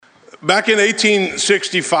Back in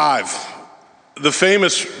 1865, the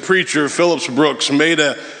famous preacher Phillips Brooks made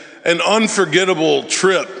an unforgettable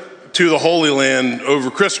trip to the Holy Land over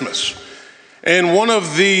Christmas. And one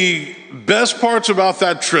of the best parts about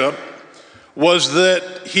that trip was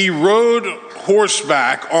that he rode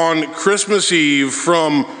horseback on Christmas Eve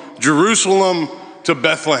from Jerusalem to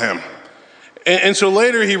Bethlehem. And so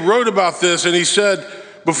later he wrote about this and he said,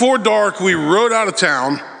 "Before dark, we rode out of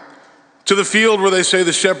town to the field where they say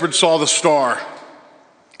the shepherds saw the star.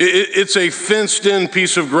 It's a fenced-in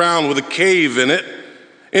piece of ground with a cave in it,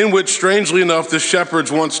 in which, strangely enough, the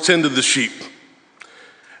shepherds once tended the sheep."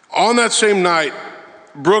 On that same night,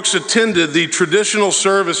 Brooks attended the traditional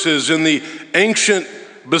services in the ancient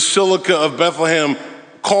Basilica of Bethlehem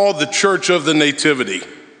called the Church of the Nativity,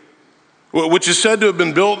 which is said to have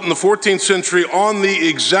been built in the 14th century on the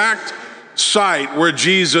exact site where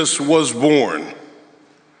Jesus was born.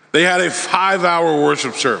 They had a 5-hour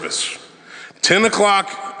worship service, 10 o'clock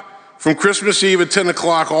from Christmas Eve at 10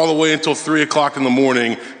 o'clock all the way until 3 o'clock in the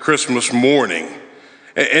morning, Christmas morning.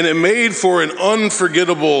 And it made for an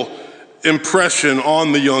unforgettable impression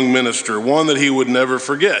on the young minister, one that he would never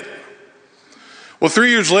forget. Well, 3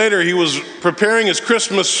 years later, he was preparing his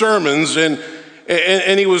Christmas sermons and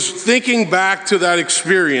he was thinking back to that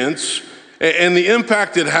experience and the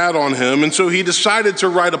impact it had on him. And so he decided to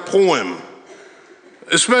write a poem,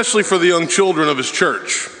 especially for the young children of his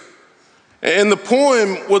church. And the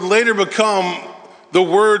poem would later become the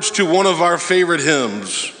words to one of our favorite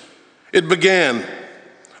hymns. It began,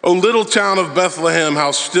 "O little town of Bethlehem,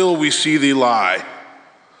 how still we see thee lie.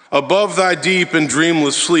 Above thy deep and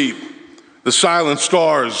dreamless sleep, the silent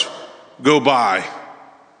stars go by."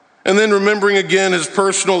 And then remembering again his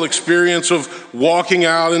personal experience of walking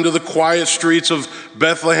out into the quiet streets of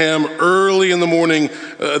Bethlehem early in the morning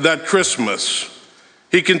that Christmas,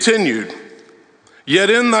 he continued,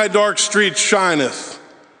 "Yet in thy dark streets shineth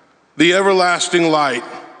the everlasting light.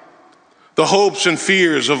 The hopes and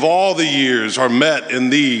fears of all the years are met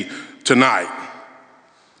in thee tonight."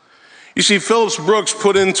 You see, Phillips Brooks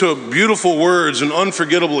put into beautiful words an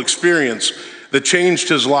unforgettable experience that changed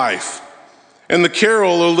his life. And the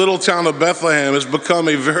carol, "O Little Town of Bethlehem," has become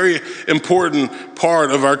a very important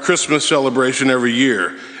part of our Christmas celebration every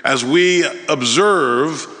year as we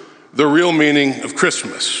observe the real meaning of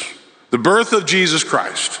Christmas, the birth of Jesus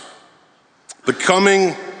Christ, the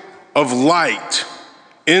coming of light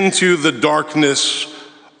into the darkness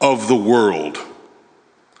of the world.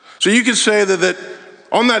 So you could say that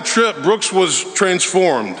on that trip, Brooks was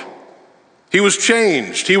transformed. He was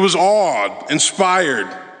changed. He was awed, inspired.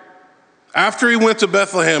 After he went to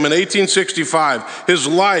Bethlehem in 1865, his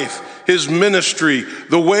life, his ministry,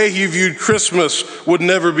 the way he viewed Christmas would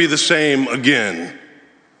never be the same again.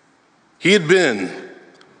 He had been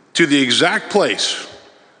to the exact place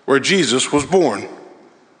where Jesus was born.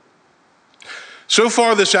 So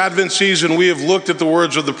far this Advent season, we have looked at the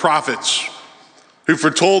words of the prophets who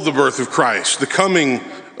foretold the birth of Christ, the coming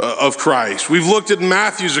of Christ. We've looked at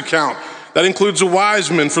Matthew's account. That includes the wise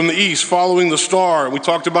men from the east following the star. We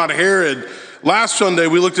talked about Herod. Last Sunday,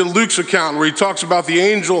 we looked at Luke's account where he talks about the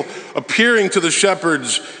angel appearing to the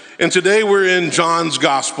shepherds. And today we're in John's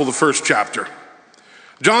gospel, the first chapter.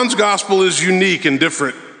 John's gospel is unique and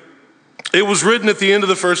different. It was written at the end of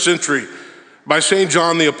the first century by St.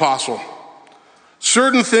 John the Apostle.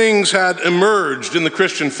 Certain things had emerged in the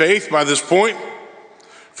Christian faith by this point.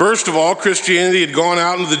 First of all, Christianity had gone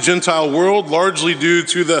out into the Gentile world, largely due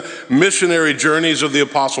to the missionary journeys of the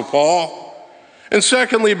Apostle Paul. And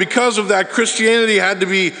secondly, because of that, Christianity had to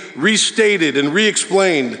be restated and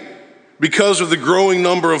re-explained because of the growing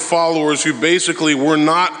number of followers who basically were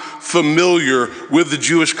not familiar with the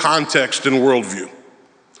Jewish context and worldview.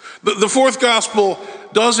 The fourth gospel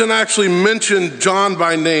doesn't actually mention John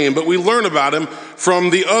by name, but we learn about him from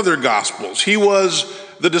the other gospels. He was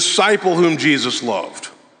the disciple whom Jesus loved.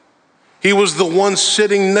 He was the one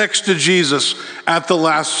sitting next to Jesus at the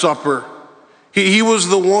Last Supper. He was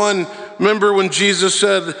the one, remember when Jesus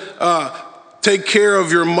said, "Take care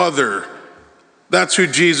of your mother." That's who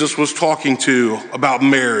Jesus was talking to about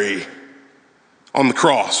Mary on the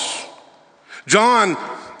cross. John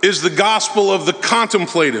is the gospel of the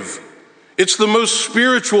contemplative. It's the most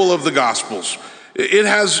spiritual of the gospels. It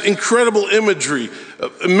has incredible imagery.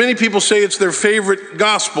 Many people say it's their favorite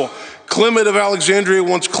gospel. Clement of Alexandria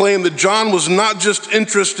once claimed that John was not just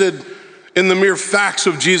interested in the mere facts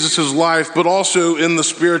of Jesus' life, but also in the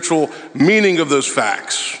spiritual meaning of those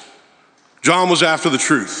facts. John was after the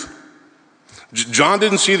truth. John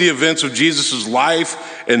didn't see the events of Jesus' life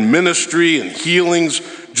and ministry and healings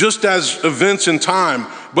just as events in time,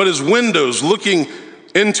 but as windows looking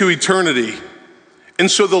into eternity. And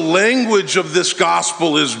so the language of this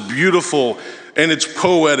gospel is beautiful and it's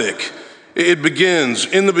poetic. It begins,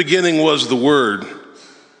 in the beginning was the Word,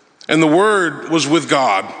 and the Word was with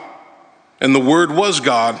God, and the Word was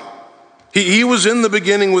God. He was in the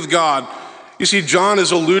beginning with God. You see, John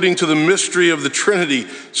is alluding to the mystery of the Trinity,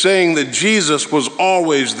 saying that Jesus was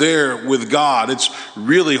always there with God. It's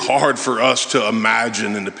really hard for us to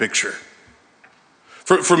imagine and to picture.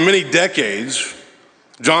 For many decades,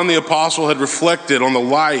 John the Apostle had reflected on the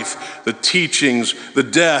life, the teachings, the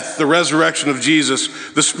death, the resurrection of Jesus.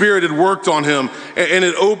 The Spirit had worked on him, and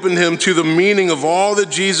it opened him to the meaning of all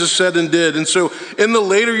that Jesus said and did. And so in the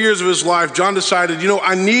later years of his life, John decided,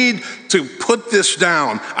 I need to put this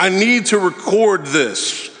down. I need to record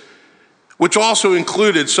this, which also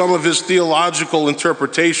included some of his theological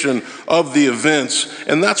interpretation of the events.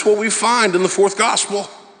 And that's what we find in the fourth gospel.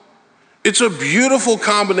 It's a beautiful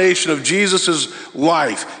combination of Jesus'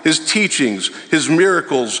 life, his teachings, his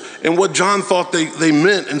miracles, and what John thought they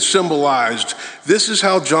meant and symbolized. This is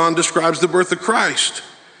how John describes the birth of Christ.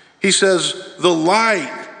 He says, the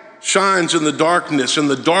light shines in the darkness, and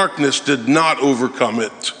the darkness did not overcome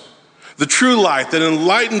it. The true light that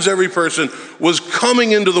enlightens every person was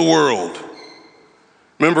coming into the world.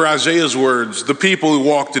 Remember Isaiah's words, the people who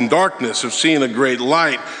walked in darkness have seen a great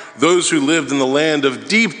light. Those who lived in the land of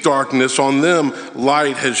deep darkness, on them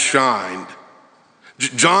light has shined.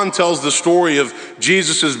 John tells the story of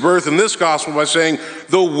Jesus' birth in this gospel by saying,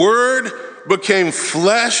 the Word became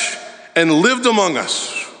flesh and lived among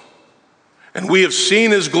us, and we have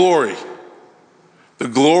seen his glory, the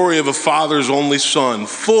glory of a Father's only Son,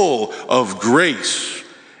 full of grace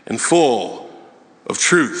and full of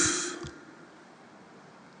truth.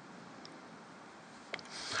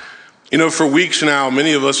 For weeks now,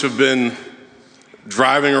 many of us have been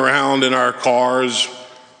driving around in our cars,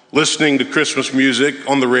 listening to Christmas music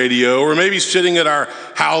on the radio, or maybe sitting at our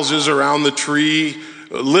houses around the tree,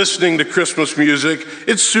 listening to Christmas music.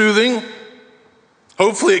 It's soothing.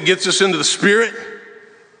 Hopefully it gets us into the spirit.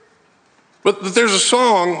 But there's a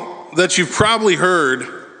song that you've probably heard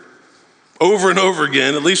over and over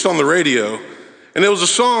again, at least on the radio. And it was a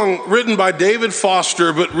song written by David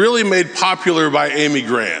Foster, but really made popular by Amy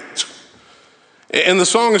Grant. And the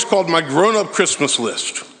song is called My Grown-Up Christmas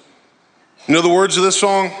List. You know the words of this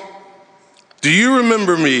song? Do you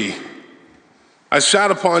remember me? I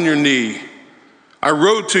sat upon your knee. I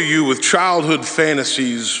wrote to you with childhood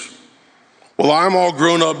fantasies. Well, I'm all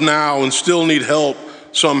grown up now and still need help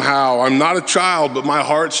somehow. I'm not a child, but my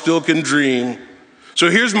heart still can dream. So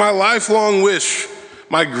here's my lifelong wish,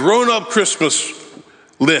 my grown-up Christmas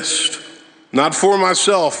list. Not for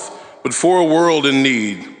myself, but for a world in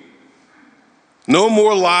need. No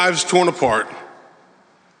more lives torn apart,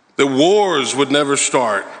 that wars would never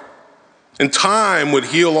start, and time would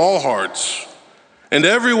heal all hearts, and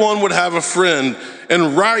everyone would have a friend,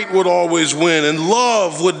 and right would always win, and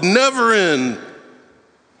love would never end.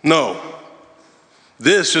 No,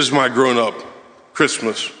 this is my grown-up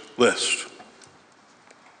Christmas list.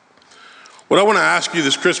 What I want to ask you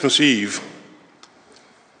this Christmas Eve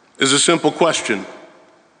is a simple question.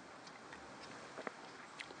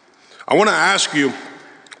 I want to ask you,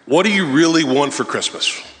 what do you really want for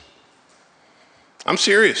Christmas? I'm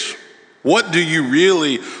serious. What do you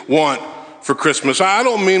really want for Christmas? I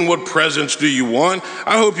don't mean what presents do you want.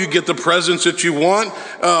 I hope you get the presents that you want.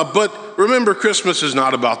 But remember, Christmas is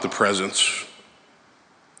not about the presents.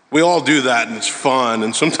 We all do that, and it's fun,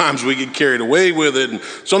 and sometimes we get carried away with it, and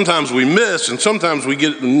sometimes we miss, and sometimes we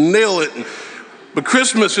nail it. But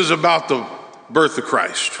Christmas is about the birth of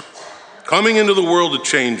Christ, coming into the world to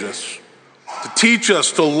change us, to teach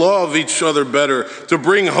us to love each other better, to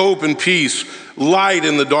bring hope and peace, light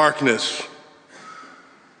in the darkness.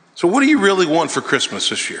 So what do you really want for Christmas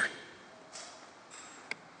this year?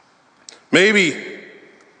 Maybe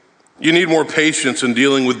you need more patience in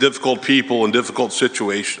dealing with difficult people and difficult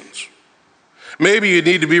situations. Maybe you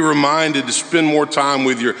need to be reminded to spend more time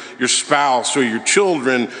with your spouse or your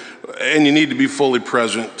children, and you need to be fully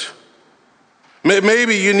present.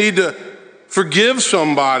 Maybe you need to forgive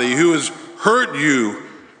somebody who has hurt you,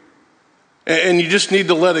 and you just need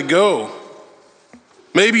to let it go.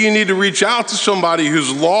 Maybe you need to reach out to somebody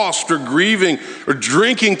who's lost or grieving or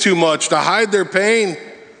drinking too much to hide their pain.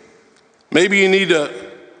 Maybe you need a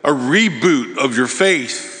reboot of your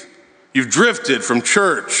faith. You've drifted from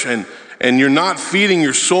church and you're not feeding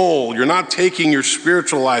your soul. You're not taking your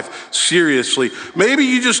spiritual life seriously. Maybe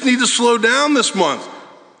you just need to slow down this month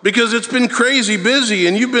because it's been crazy busy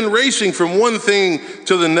and you've been racing from one thing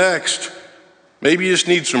to the next. Maybe you just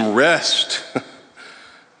need some rest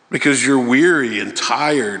because you're weary and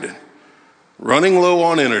tired, running low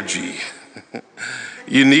on energy.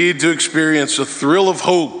 you need to experience a thrill of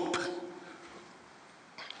hope.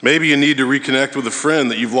 Maybe you need to reconnect with a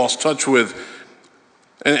friend that you've lost touch with,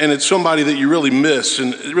 and it's somebody that you really miss,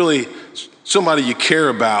 and really somebody you care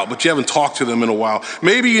about, but you haven't talked to them in a while.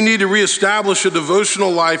 Maybe you need to reestablish a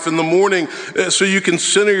devotional life in the morning so you can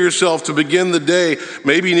center yourself to begin the day.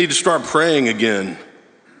 Maybe you need to start praying again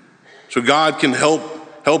so God can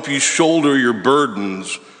help you shoulder your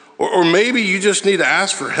burdens. Or maybe you just need to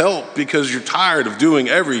ask for help because you're tired of doing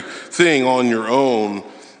everything on your own.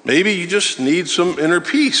 Maybe you just need some inner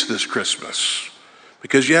peace this Christmas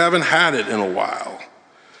because you haven't had it in a while.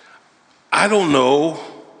 I don't know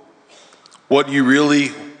what you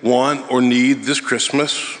really want or need this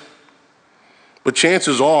Christmas, but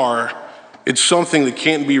chances are it's something that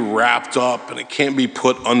can't be wrapped up and it can't be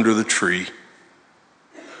put under the tree.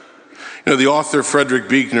 You know, the author Frederick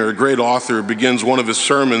Buechner, a great author, begins one of his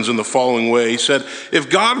sermons in the following way. He said, "If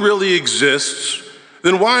God really exists,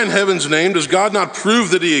 then why in heaven's name does God not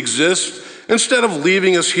prove that he exists instead of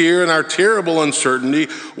leaving us here in our terrible uncertainty?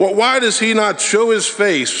 Why does he not show his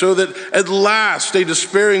face so that at last a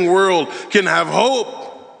despairing world can have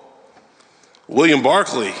hope?" William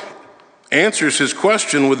Barclay answers his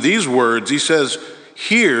question with these words. He says,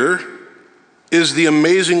 "Here is the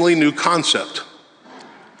amazingly new concept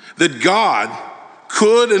that God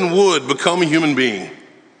could and would become a human being,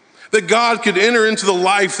 that God could enter into the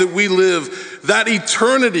life that we live, that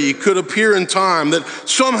eternity could appear in time, that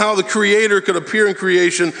somehow the Creator could appear in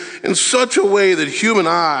creation in such a way that human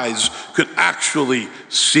eyes could actually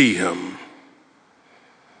see him."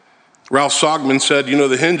 Ralph Sogman said, "You know,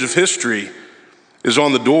 the hinge of history is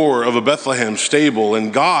on the door of a Bethlehem stable,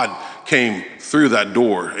 and God came through that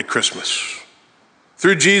door at Christmas.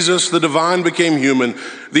 Through Jesus, the divine became human.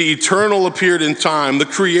 The eternal appeared in time. The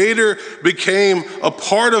Creator became a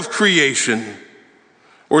part of creation."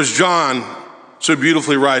 Or as John so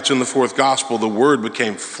beautifully writes in the fourth gospel, "The Word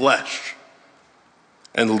became flesh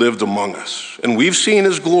and lived among us. And we've seen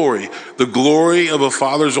his glory, the glory of a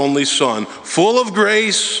Father's only Son, full of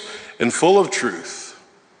grace and full of truth."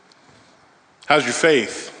 How's your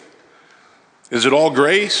faith? Is it all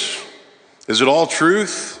grace? Is it all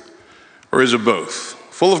truth? Or is it both?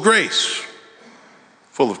 Full of grace,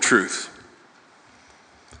 full of truth.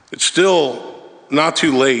 It's still not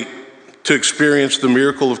too late to experience the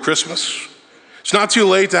miracle of Christmas. It's not too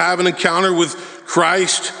late to have an encounter with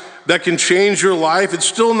Christ that can change your life. It's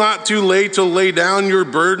still not too late to lay down your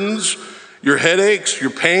burdens, your headaches,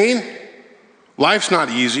 your pain. Life's not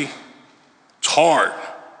easy. It's hard.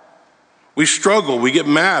 We struggle, we get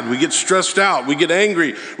mad, we get stressed out, we get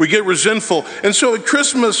angry, we get resentful. And so at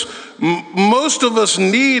Christmas, most of us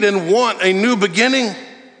need and want a new beginning.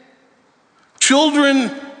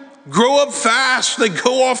 Children grow up fast, they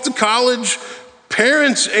go off to college,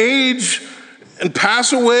 parents age and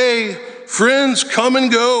pass away, friends come and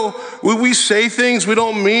go. We say things we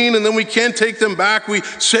don't mean and then we can't take them back. We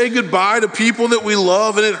say goodbye to people that we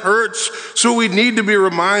love and it hurts. So we need to be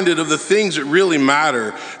reminded of the things that really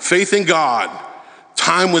matter: faith in God,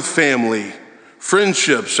 time with family,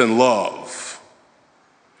 friendships, and love.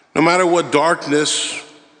 No matter what darkness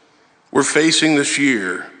we're facing this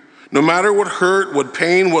year, no matter what hurt, what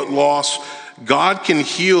pain, what loss, God can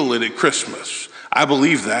heal it at Christmas. I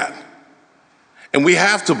believe that. And we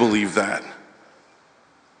have to believe that.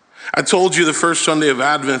 I told you the first Sunday of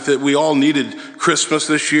Advent that we all needed Christmas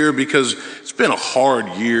this year because it's been a hard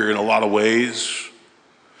year in a lot of ways.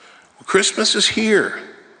 Well, Christmas is here.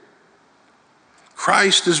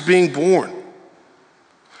 Christ is being born.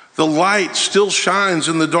 The light still shines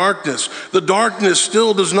in the darkness. The darkness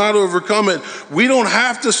still does not overcome it. We don't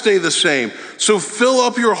have to stay the same. So fill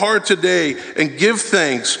up your heart today and give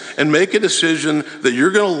thanks and make a decision that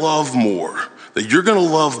you're going to love more, that you're going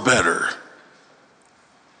to love better.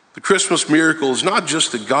 The Christmas miracle is not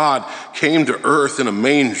just that God came to earth in a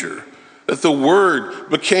manger, that the Word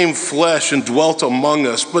became flesh and dwelt among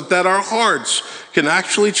us, but that our hearts can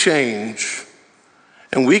actually change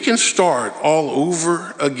and we can start all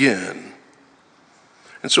over again.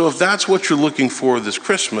 And so if that's what you're looking for this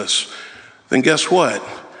Christmas, then guess what?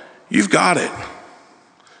 You've got it.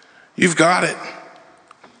 You've got it.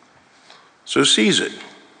 So seize it.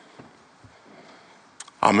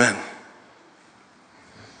 Amen.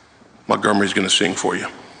 Montgomery's going to sing for you.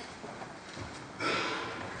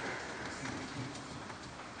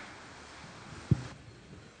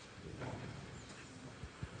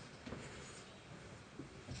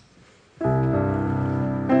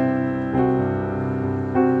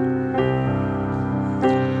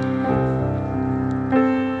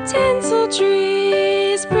 Tinsel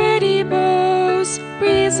trees, pretty bows,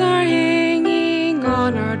 wreaths are hanging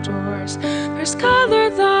on our doors. There's color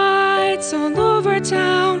lights all over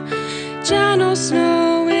town. Gentle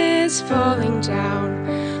snow is falling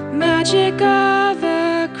down. Magic of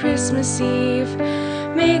a Christmas Eve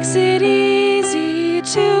makes it easy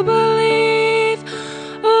to believe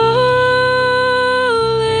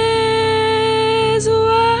all is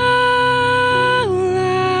well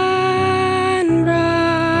and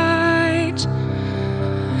right.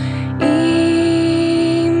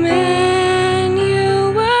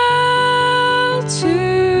 Emmanuel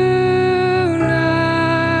tonight.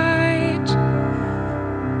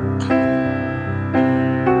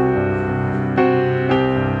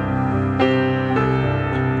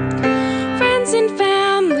 Friends and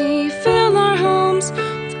family fill our homes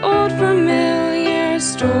with old familiar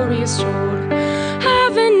stories told.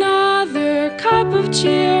 Have another cup of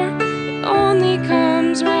cheer, it only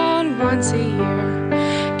comes round once a year.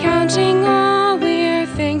 Counting all we're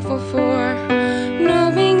thankful for,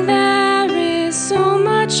 knowing there is so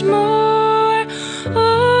much more.